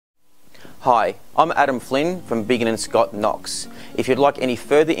Hi, I'm Adam Flynn from Biggin & Scott, Knox. If you'd like any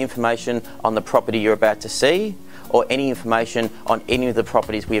further information on the property you're about to see, or any information on any of the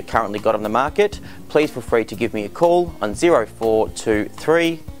properties we have currently got on the market, please feel free to give me a call on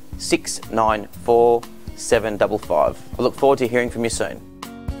 0423 694 755. I look forward to hearing from you soon.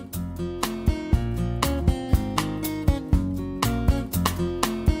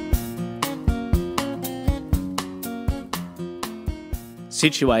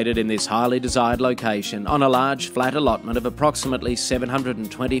 Situated in this highly desired location on a large flat allotment of approximately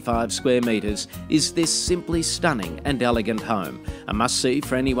 725 square metres is this simply stunning and elegant home, a must-see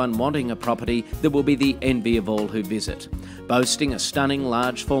for anyone wanting a property that will be the envy of all who visit. Boasting a stunning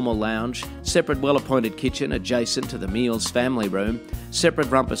large formal lounge, separate well-appointed kitchen adjacent to the meals family room, separate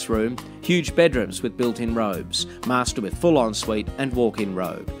rumpus room, huge bedrooms with built-in robes, master with full ensuite and walk-in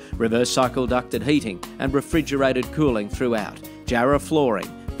robe, reverse cycle ducted heating and refrigerated cooling throughout, Jara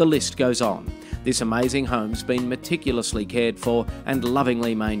flooring, the list goes on. This amazing home's been meticulously cared for and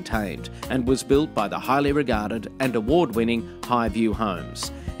lovingly maintained and was built by the highly regarded and award-winning Highview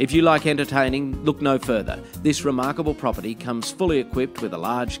Homes. If you like entertaining, look no further. This remarkable property comes fully equipped with a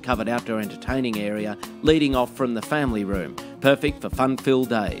large covered outdoor entertaining area leading off from the family room, perfect for fun-filled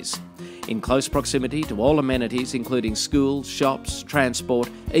days. In close proximity to all amenities including schools, shops, transport,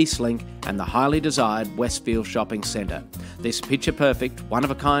 Eastlink and the highly desired Westfield Shopping Centre. This picture-perfect,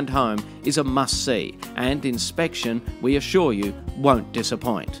 one-of-a-kind home is a must-see and inspection, we assure you, won't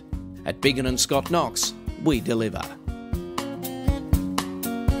disappoint. At Biggin & Scott Knox, we deliver.